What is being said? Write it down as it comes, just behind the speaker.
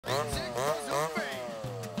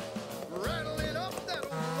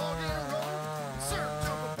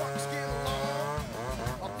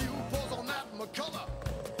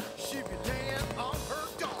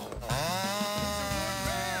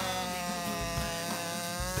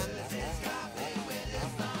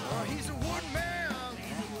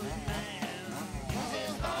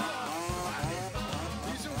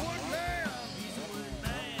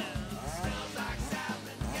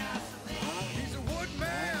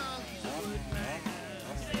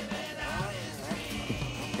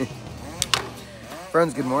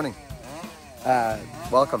Friends, good morning.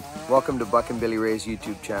 Welcome to Buck and Billy Ray's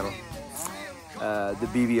YouTube channel. The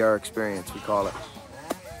BBR experience, we call it.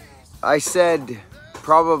 I said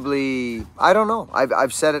probably, I don't know,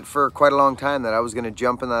 I've said it for quite a long time that I was going to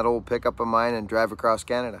jump in that old pickup of mine and drive across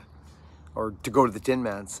Canada, or to go to the Tin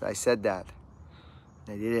Mans. I said that.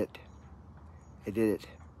 I did it. I did it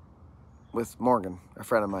with Morgan, a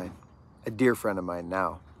friend of mine, a dear friend of mine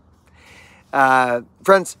now.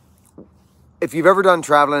 Friends, if you've ever done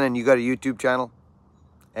traveling and you got a YouTube channel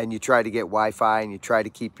and you try to get Wi-Fi and you try to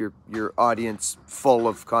keep your audience full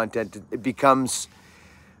of content, it becomes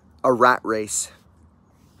a rat race.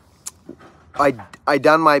 I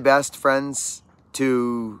done my best, friends,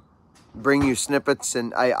 to bring you snippets,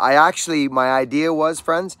 and I actually, my idea was,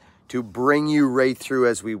 friends, to bring you right through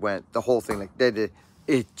as we went, the whole thing. Like,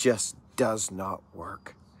 it just does not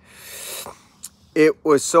work. It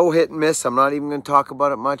was so hit and miss. I'm not even going to talk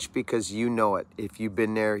about it much because you know it. If you've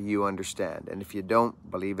been there, you understand. And if you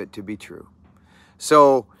don't, believe it to be true.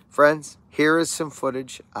 So, friends, here is some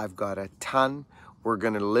footage. I've got a ton. We're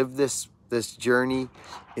going to live this journey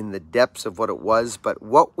in the depths of what it was, but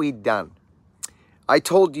what we done. I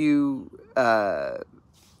told you, I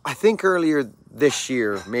think earlier this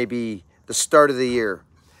year, maybe the start of the year,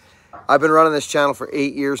 I've been running this channel for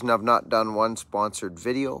 8 years and I've not done one sponsored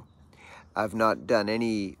video. I've not done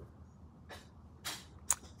anything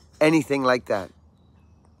like that.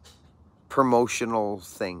 Promotional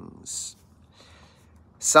things.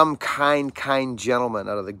 Some kind gentleman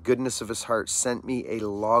out of the goodness of his heart sent me a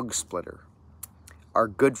log splitter. Our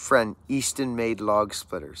good friend Easton Made Log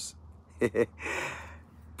Splitters.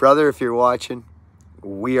 Brother, if you're watching,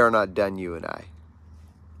 we are not done, you and I.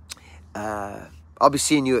 I'll be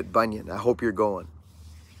seeing you at Bunyan. I hope you're going.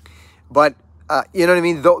 But you know what I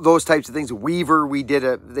mean? Those types of things. Weaver,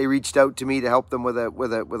 they reached out to me to help them with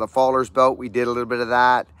a faller's belt. We did a little bit of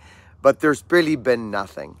that, but there's really been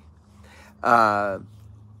nothing. But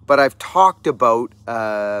I've talked about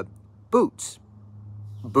boots.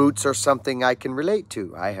 Boots are something I can relate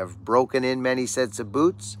to. I have broken in many sets of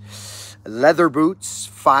boots. Leather boots,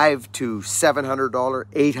 $500 to $700,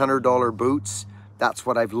 $800 boots. That's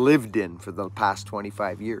what I've lived in for the past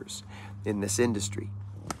 25 years in this industry.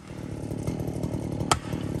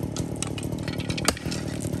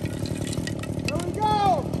 Here we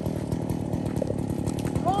go!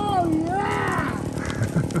 Oh yeah!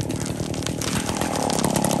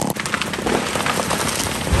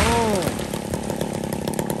 Oh,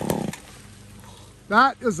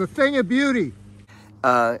 that is a thing of beauty.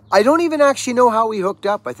 I don't even actually know how we hooked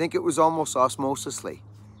up. I think it was almost osmosisly.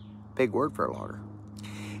 Big word for a logger.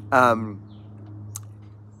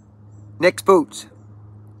 Nick's boots.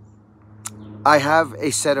 I have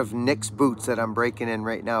a set of Nick's boots that I'm breaking in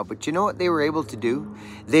right now. But you know what they were able to do?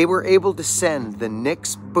 They were able to send the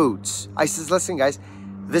Nick's boots. I says, listen, guys,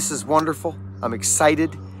 this is wonderful. I'm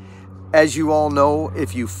excited. As you all know,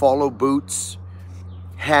 if you follow boots,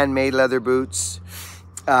 handmade leather boots,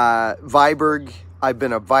 Viberg, I've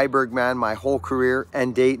been a Viberg man my whole career,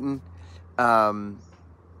 and Dayton.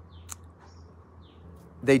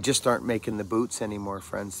 They just aren't making the boots anymore,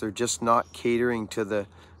 friends. They're just not catering to the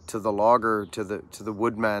logger, to the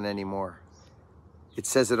woodman anymore. It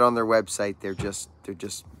says it on their website. They're just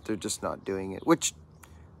not doing it, which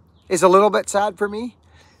is a little bit sad for me.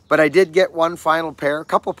 But I did get one final pair, a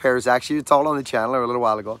couple pairs actually. It's all on the channel a little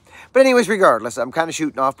while ago. But anyways, regardless, I'm kind of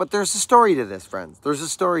shooting off. But there's a story to this, friends. There's a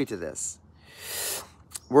story to this.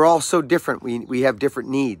 We're all so different. We have different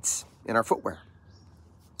needs in our footwear.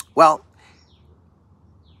 Well,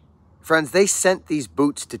 friends, they sent these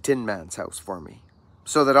boots to Tin Man's house for me.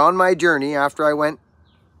 So that on my journey, after I went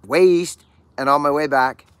way east and on my way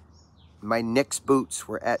back, my Nick's boots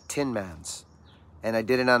were at Tin Man's. And I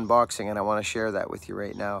did an unboxing, and I want to share that with you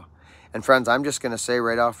right now. And friends, I'm just going to say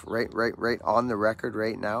right on the record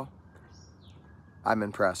right now, I'm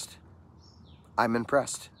impressed. I'm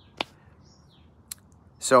impressed.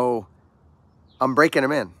 So I'm breaking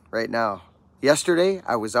them in right now. Yesterday,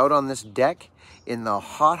 I was out on this deck in the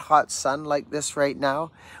hot sun like this right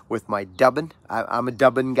now with my dubbin. I'm a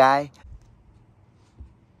dubbin guy.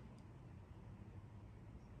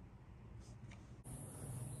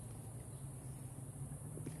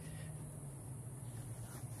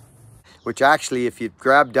 Which actually, if you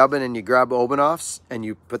grab dubbin and you grab Obenaufs and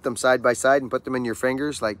you put them side by side and put them in your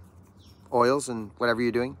fingers like oils and whatever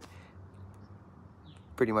you're doing,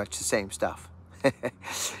 pretty much the same stuff.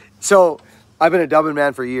 So I've been a dubbin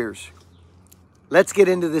man for years. Let's get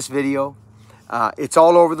into this video. It's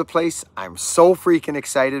all over the place. I'm so freaking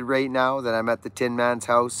excited right now that I'm at the Tin Man's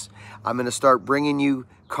house. I'm going to start bringing you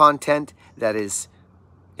content that is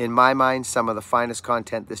in my mind, some of the finest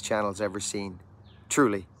content this channel's ever seen.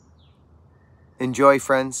 Truly. Enjoy,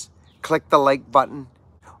 friends. Click the like button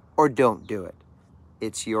or don't do it.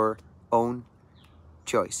 It's your own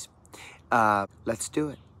choice. Let's do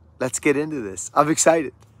it. Let's get into this. I'm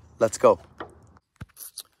excited. Let's go.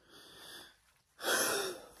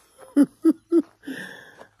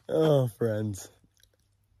 Oh, friends.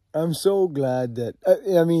 I'm so glad that,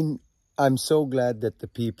 I'm so glad that the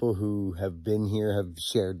people who have been here have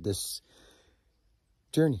shared this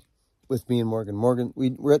journey with me and Morgan. Morgan,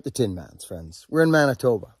 we're at the Tin Mans, friends. We're in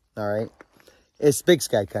Manitoba, all right? It's big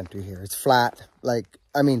sky country here. It's flat,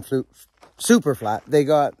 super flat. They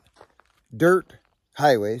got dirt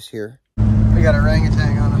highways here. We got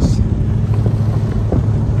orangutan on us.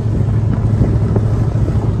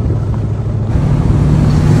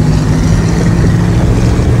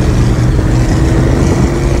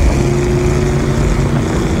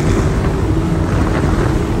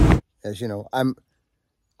 As you know,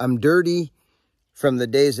 I'm dirty from the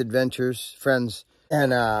day's adventures, friends,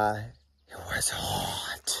 and it was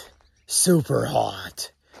hot, super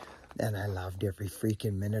hot, and I loved every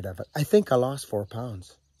freaking minute of it. I think I lost 4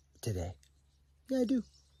 pounds today. Yeah, I do.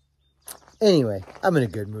 Anyway, I'm in a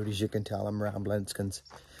good mood, as you can tell. I'm rambling, skins.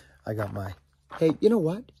 I got my, hey, you know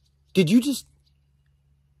what? Did you just,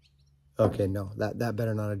 okay, no, that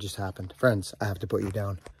better not have just happened. Friends, I have to put you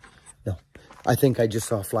down. No, I think I just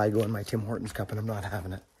saw a fly go in my Tim Hortons cup and I'm not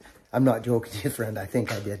having it. I'm not joking to you, friend. I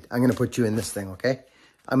think I did. I'm going to put you in this thing, okay?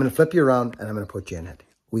 I'm going to flip you around and I'm going to put you in it.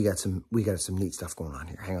 We got some neat stuff going on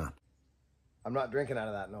here. Hang on. I'm not drinking out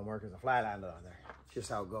of that no more because the fly landed on there. Just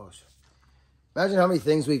how it goes. Imagine how many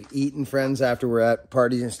things we've eaten, friends, after we're at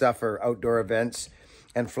parties and stuff or outdoor events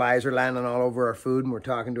and flies are landing all over our food and we're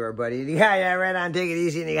talking to our buddy. Yeah, right on, take it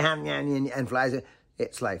easy. And flies,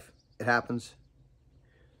 it's life. It happens.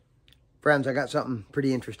 Friends, I got something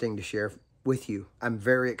pretty interesting to share with you. I'm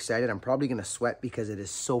very excited. I'm probably going to sweat because it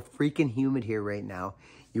is so freaking humid here right now.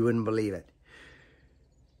 You wouldn't believe it.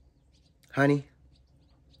 Honey,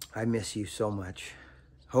 I miss you so much.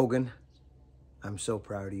 Hogan, I'm so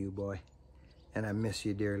proud of you, boy. And I miss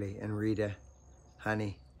you dearly. And Rita,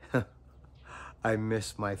 honey, I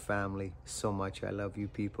miss my family so much. I love you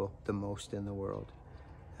people the most in the world.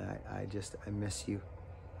 I miss you.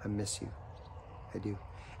 I miss you. I do.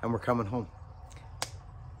 And we're coming home.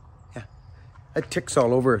 Yeah. That ticks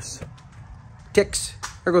all over us. Ticks.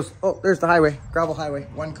 There goes, oh, there's the highway. Gravel highway.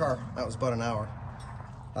 1 car. That was about an hour.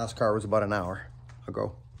 Last car was about an hour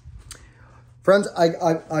ago. Friends,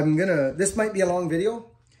 I'm gonna, this might be a long video.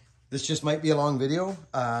 This just might be a long video.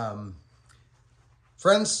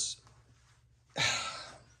 Friends,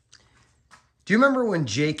 do you remember when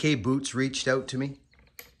JK Boots reached out to me?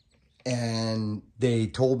 And they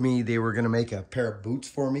told me they were going to make a pair of boots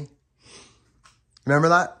for me. Remember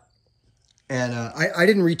that? And I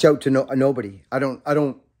didn't reach out to nobody.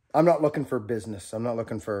 I'm not looking for business. I'm not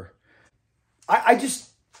looking for, I just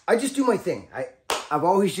do my thing. I've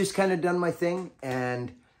always just kind of done my thing,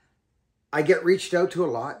 and I get reached out to a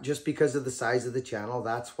lot just because of the size of the channel.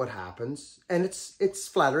 That's what happens. And it's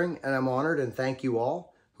flattering, and I'm honored, and thank you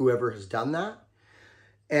all, whoever has done that.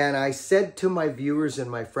 And I said to my viewers and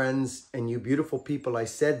my friends and you beautiful people, I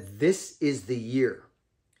said, this is the year.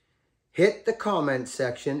 Hit the comment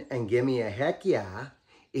section and give me a heck yeah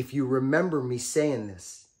if you remember me saying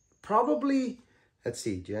this. Probably, let's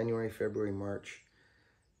see, January, February, March,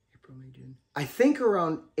 April, May, June. I think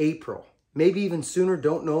around April, maybe even sooner,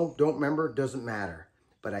 don't know, don't remember, doesn't matter.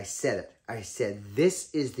 But I said it. I said, this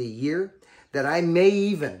is the year that I may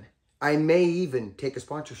even take a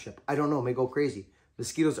sponsorship. I don't know, may go crazy.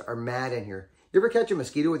 Mosquitoes are mad in here. You ever catch a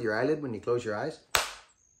mosquito with your eyelid when you close your eyes?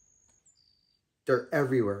 They're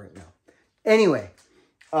everywhere right now. Anyway,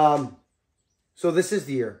 so this is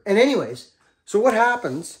the year. And anyways, so what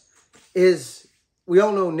happens is, we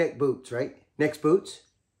all know Nick Boots, right? Nick's Boots?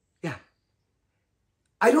 Yeah.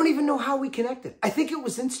 I don't even know how we connected. I think it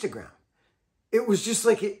was Instagram. It was just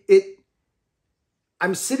like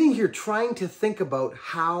I'm sitting here trying to think about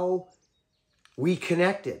how we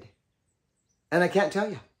connected. And I can't tell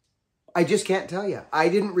you. I just can't tell you. I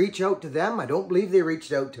didn't reach out to them. I don't believe they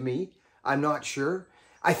reached out to me. I'm not sure.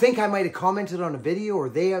 I think I might have commented on a video or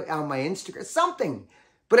they on my Instagram, something.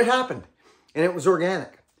 But it happened. And it was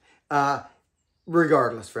organic.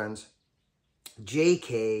 Regardless, friends.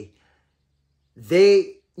 JK,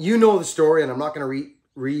 you know the story, and I'm not going to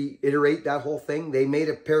reiterate that whole thing. They made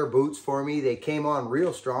a pair of boots for me. They came on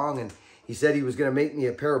real strong, and he said he was going to make me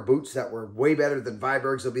a pair of boots that were way better than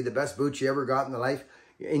Viberg's. They'll be the best boots you ever got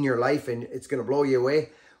in your life, and it's going to blow you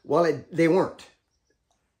away. Well, they weren't.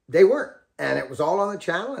 They weren't. And it was all on the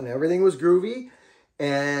channel, and everything was groovy.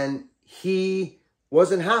 and he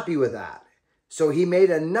wasn't happy with that. So he made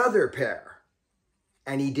another pair,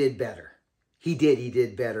 and he did better. He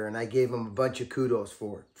did better, and I gave him a bunch of kudos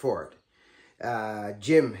for it.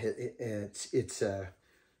 Jim, it's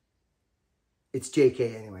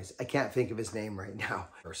JK anyways. I can't think of his name right now.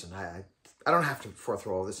 I don't have to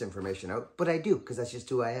throw all this information out, but I do, because that's just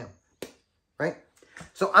who I am, right?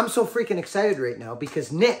 So I'm so freaking excited right now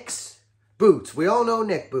because Nick's Boots, we all know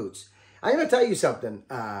Nick Boots. I'm going to tell you something,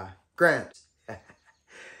 Grant.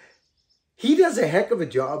 He does a heck of a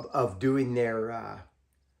job of doing their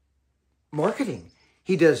marketing.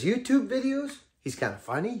 He does YouTube videos. He's kind of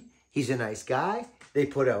funny. He's a nice guy. They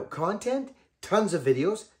put out content, tons of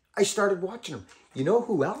videos. I started watching them. You know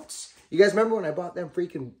who else? You guys remember when I bought them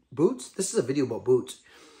freaking boots? This is a video about boots.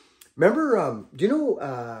 Remember, do you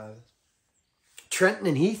know Trenton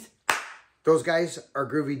and Heath? Those guys are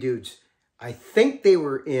groovy dudes. I think they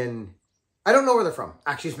were in, I don't know where they're from.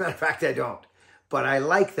 Actually, as a matter of fact, I don't. But I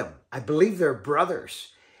like them. I believe they're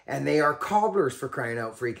brothers. And they are cobblers, for crying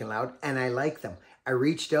out freaking loud. And I like them. I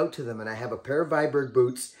reached out to them, and I have a pair of Viberg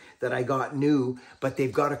boots that I got new, but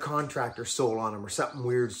they've got a contractor sole on them or something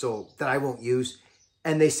weird sole that I won't use.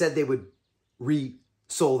 And they said they would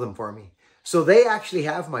re-sole them for me. So they actually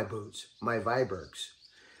have my boots, my Vibergs.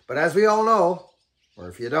 But as we all know, or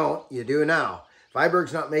if you don't, you do now,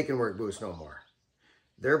 Viberg's not making work boots no more.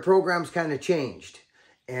 Their program's kind of changed.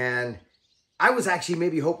 And I was actually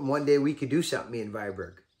maybe hoping one day we could do something, me and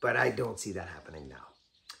Viberg. But I don't see that happening now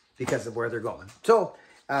because of where they're going. So,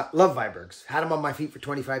 love Vibergs. Had them on my feet for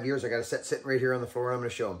 25 years. I got a set sitting right here on the floor. I'm going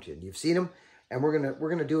to show them to you. You've seen them. And we're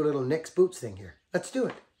gonna do a little Nick's Boots thing here. Let's do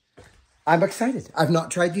it. I'm excited. I've not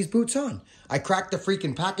tried these boots on. I cracked the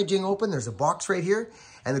freaking packaging open. There's a box right here.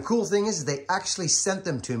 And the cool thing is they actually sent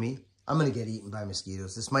them to me. I'm going to get eaten by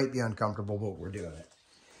mosquitoes. This might be uncomfortable, but we're doing it.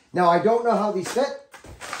 Now, I don't know how these fit,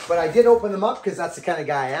 but I did open them up because that's the kind of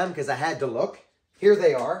guy I am, because I had to look. Here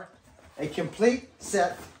they are. A complete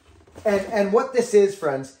set. And what this is,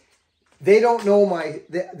 friends, they don't know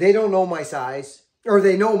my size, or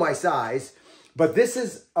they know my size, but this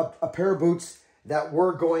is a pair of boots that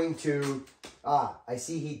we're going to, I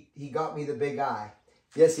see he got me the big eye.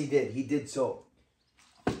 Yes, he did. He did so.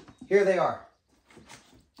 Here they are.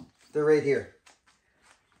 They're right here.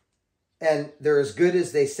 And they're as good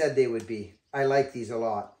as they said they would be. I like these a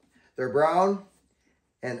lot. They're brown,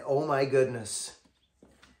 and oh my goodness.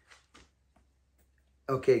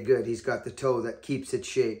 Okay, good. He's got the toe that keeps its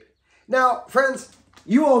shape. Now, friends,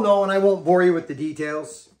 you all know, and I won't bore you with the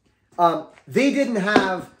details. They didn't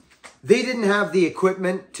have the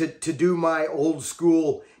equipment to do my old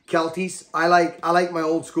school Kelties. I like my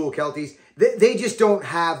old school Kelties. They just don't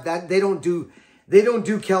have that. They don't do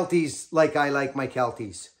Kelties like I like my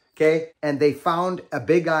Kelties. Okay? And they found a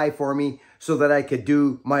big eye for me so that I could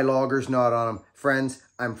do my logger's knot on them. Friends,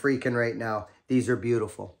 I'm freaking right now. These are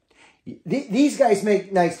beautiful. These guys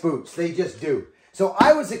make nice boots. They just do. So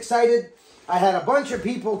I was excited. I had a bunch of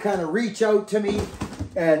people kind of reach out to me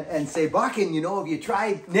and say, Buchan, you know, have you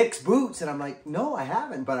tried Nick's Boots? And I'm like, no, I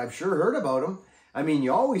haven't, but I've sure heard about them. I mean,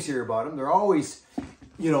 you always hear about them. They're always,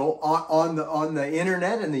 you know, on the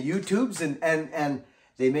internet and the YouTubes, and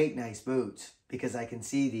they make nice boots, because I can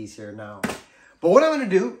see these here now. But what I'm going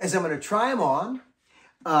to do is I'm going to try them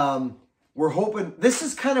on. We're hoping, this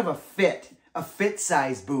is kind of a fit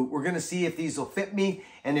size boot. We're going to see if these will fit me,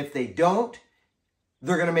 and if they don't,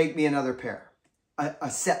 they're going to make me another pair, a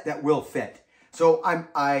set that will fit. So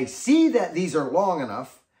I see that these are long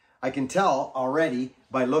enough. I can tell already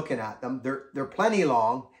by looking at them. They're plenty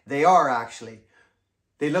long. They are actually.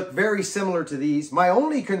 They look very similar to these. My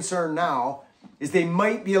only concern now is they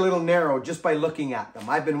might be a little narrow just by looking at them.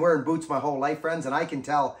 I've been wearing boots my whole life, friends, and I can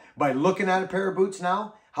tell by looking at a pair of boots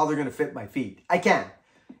now how they're going to fit my feet. I can.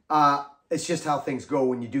 It's just how things go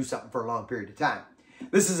when you do something for a long period of time.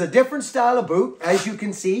 This is a different style of boot, as you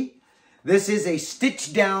can see. This is a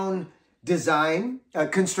stitch down design,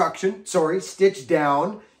 construction, stitch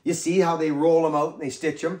down. You see how they roll them out and they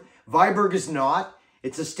stitch them. Viberg is not.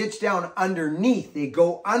 It's a stitch down underneath. They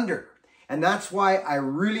go under. And that's why I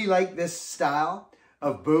really like this style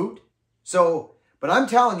of boot. So, but I'm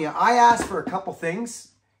telling you, I asked for a couple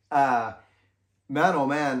things. Man, oh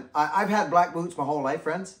man, I've had black boots my whole life,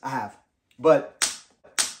 friends. I have. But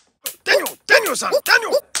Daniel-san,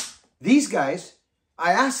 these guys,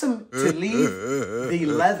 I asked them to leave the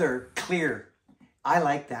leather clear. I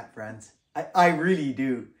like that, friends. I really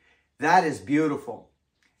do. That is beautiful.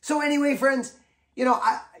 So anyway, friends, you know,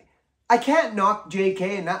 I can't knock JK,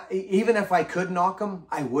 and even if I could knock him,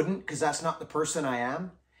 I wouldn't, because that's not the person I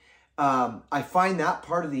am. I find that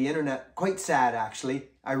part of the internet quite sad, actually.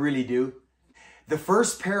 I really do. The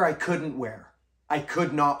first pair I couldn't wear. I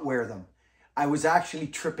could not wear them. I was actually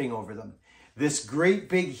tripping over them. This great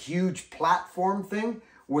big huge platform thing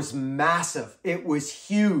was massive. It was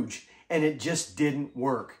huge and it just didn't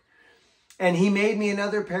work. And he made me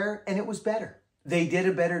another pair and it was better. They did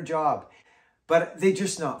a better job, but they're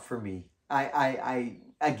just not for me. I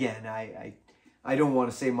don't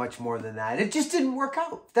want to say much more than that. It just didn't work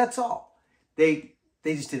out. That's all. They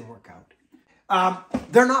just didn't work out.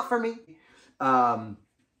 They're not for me.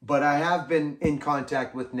 But I have been in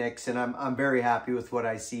contact with Nick's and I'm very happy with what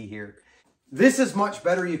I see here. This is much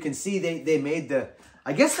better. You can see they made the,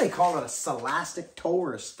 I guess they call it a Celastic toe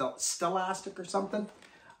or a Stelastic or something.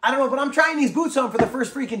 I don't know, but I'm trying these boots on for the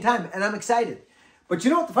first freaking time and I'm excited. But you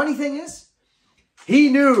know what the funny thing is? He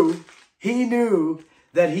knew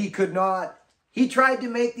that he could not, he tried to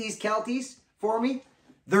make these Kelties for me.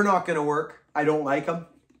 They're not going to work. I don't like them.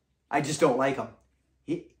 I just don't like them.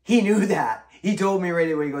 He knew that. He told me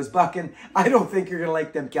right away, he goes, Buchan, I don't think you're going to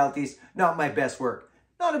like them Kelties. Not my best work.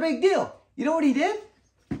 Not a big deal. You know what he did?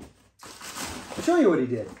 I'll show you what he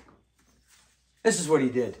did. This is what he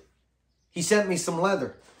did. He sent me some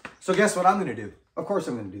leather. So guess what I'm going to do? Of course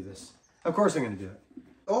I'm going to do this. Of course I'm going to do it.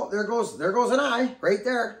 Oh, there goes an eye right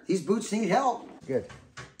there. These boots need help. Good.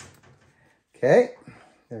 Okay,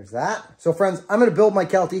 there's that. So friends, I'm going to build my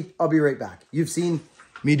Keltie. I'll be right back. You've seen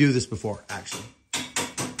me do this before, actually.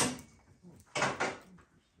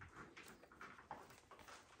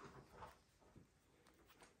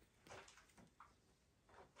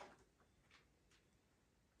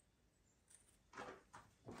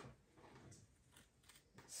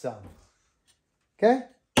 Some. Okay.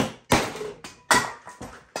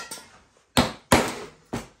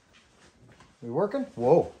 We working?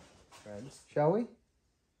 Whoa. Friends, shall we?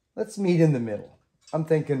 Let's meet in the middle. I'm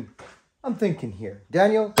thinking here.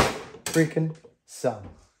 Daniel freaking Sun.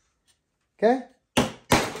 Okay?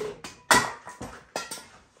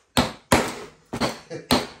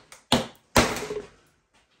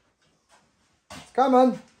 It's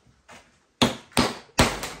coming.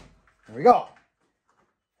 There we go.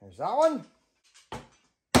 There's that one.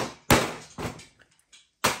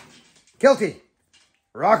 Keltie.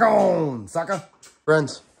 Rock on, sucker.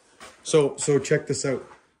 Friends, so check this out.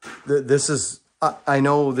 This is, I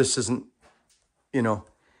know this isn't, you know,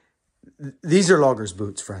 these are loggers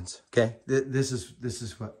boots, friends, okay? This is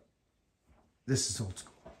old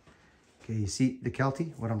school. Okay, you see the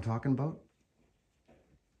Keltie, what I'm talking about?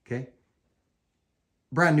 Okay?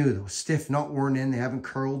 Brand new though, stiff, not worn in, they haven't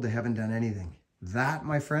curled, they haven't done anything. That,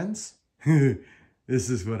 my friends, this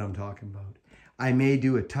is what I'm talking about. I may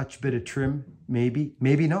do a touch bit of trim, maybe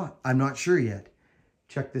not. I'm not sure yet.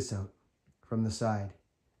 Check this out from the side.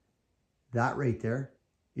 That right there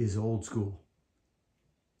is old school.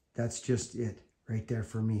 That's just it right there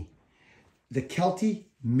for me. The Keltie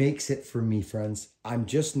makes it for me, friends. I'm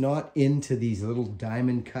just not into these little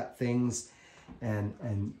diamond cut things and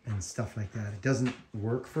stuff like that. It doesn't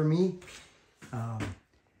work for me.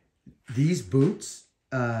 These boots,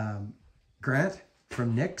 Grant,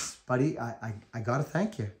 from Nick's, buddy, I gotta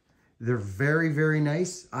thank you. They're very, very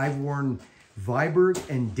nice. I've worn Viberg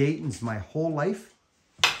and Dayton's my whole life.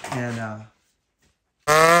 And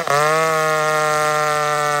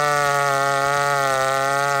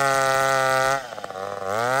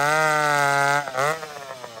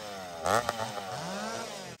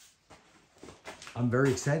I'm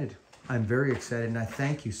very excited. I'm very excited. And I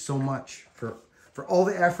thank you so much for all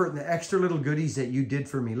the effort and the extra little goodies that you did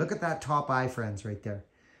for me. Look at that top eye, friends, right there.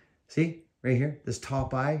 See, right here, this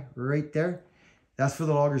top eye right there. That's for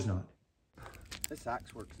the loggers knot. This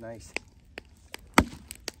axe works nice. Look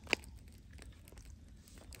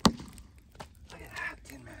at that,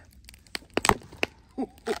 Tin Man.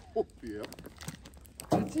 Yeah.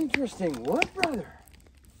 That's interesting. What, brother?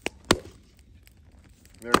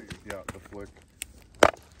 There you go, the flick.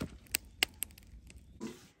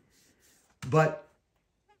 But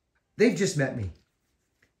they've just met me,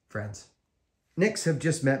 friends. Nick's have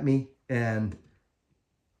just met me, and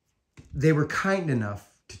they were kind enough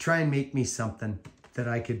to try and make me something that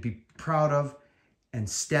I could be proud of and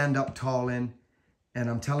stand up tall in. And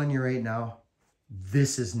I'm telling you right now,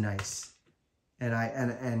 this is nice.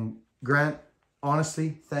 And Grant,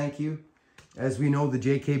 honestly, thank you. As we know, the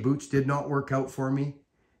JK boots did not work out for me.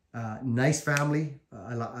 Nice family.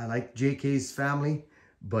 I like JK's family,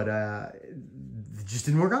 but it just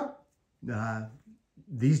didn't work out.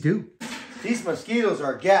 These do. These mosquitoes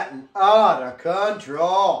are getting out of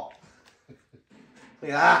control. Look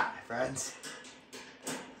at that, friends.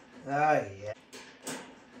 Oh, yeah.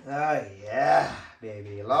 Oh, yeah,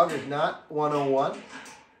 baby. Loggers Knot 101.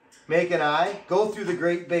 make an eye. Go through the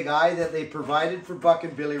great big eye that they provided for Buck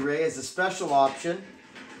and Billy Ray as a special option.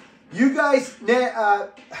 You guys,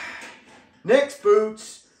 Nick's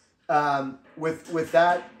Boots, with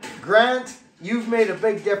that. Grant, you've made a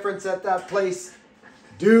big difference at that place.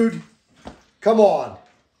 Dude, come on.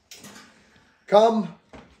 Come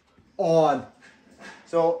on.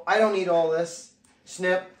 So I don't need all this.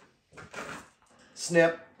 Snip.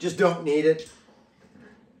 Snip. Just don't need it.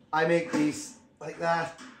 I make these like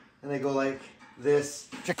that. And they go like this.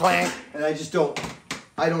 Cha-clank. And I just don't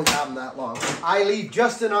have them that long. I leave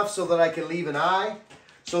just enough so that I can leave an eye.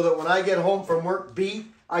 So that when I get home from work beat,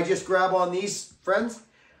 I just grab on these, friends.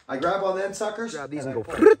 I grab on them suckers. Grab these and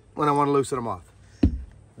go when I want to loosen them off.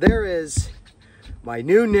 There is my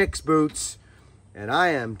new Nick's Boots. And I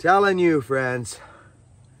am telling you, friends,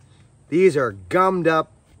 these are gummed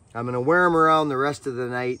up. I'm going to wear them around the rest of the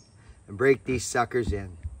night and break these suckers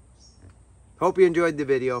in. Hope you enjoyed the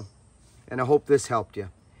video, and I hope this helped you.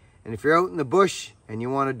 And if you're out in the bush and you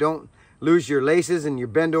want to don't lose your laces and you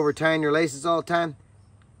bend over tying your laces all the time,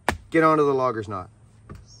 get onto the logger's knot.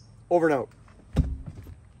 Over and out.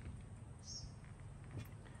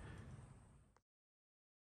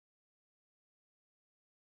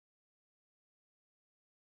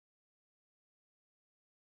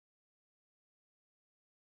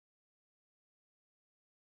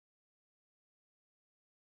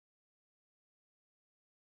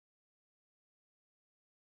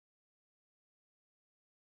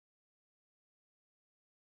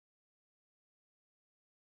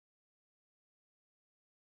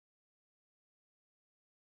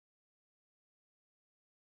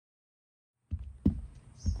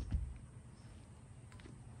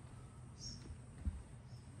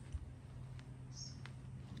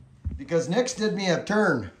 Because Nick's did me a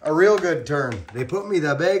turn, a real good turn. They put me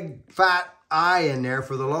the big fat eye in there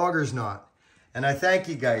for the logger's knot. And I thank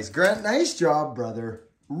you guys. Grant, nice job, brother.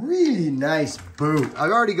 Really nice boot.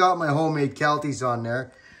 I've already got my homemade Kelties on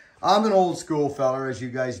there. I'm an old school fella, as you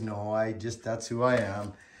guys know. That's who I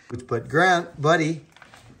am. But Grant, buddy,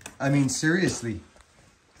 I mean, seriously,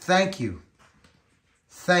 thank you.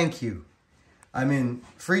 Thank you. I'm in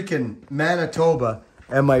freaking Manitoba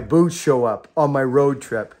and my boots show up on my road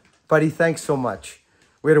trip. Buddy, thanks so much.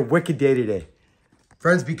 We had a wicked day today.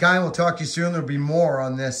 Friends, be kind. We'll talk to you soon. There'll be more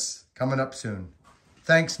on this coming up soon.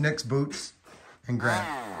 Thanks, Nick's Boots and Grant.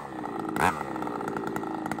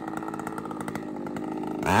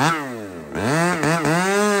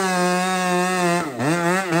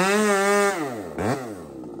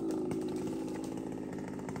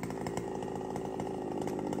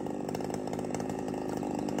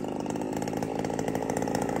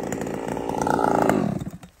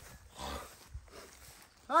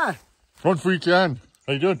 Hi. Run for you can.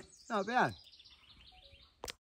 How you doing? Not bad.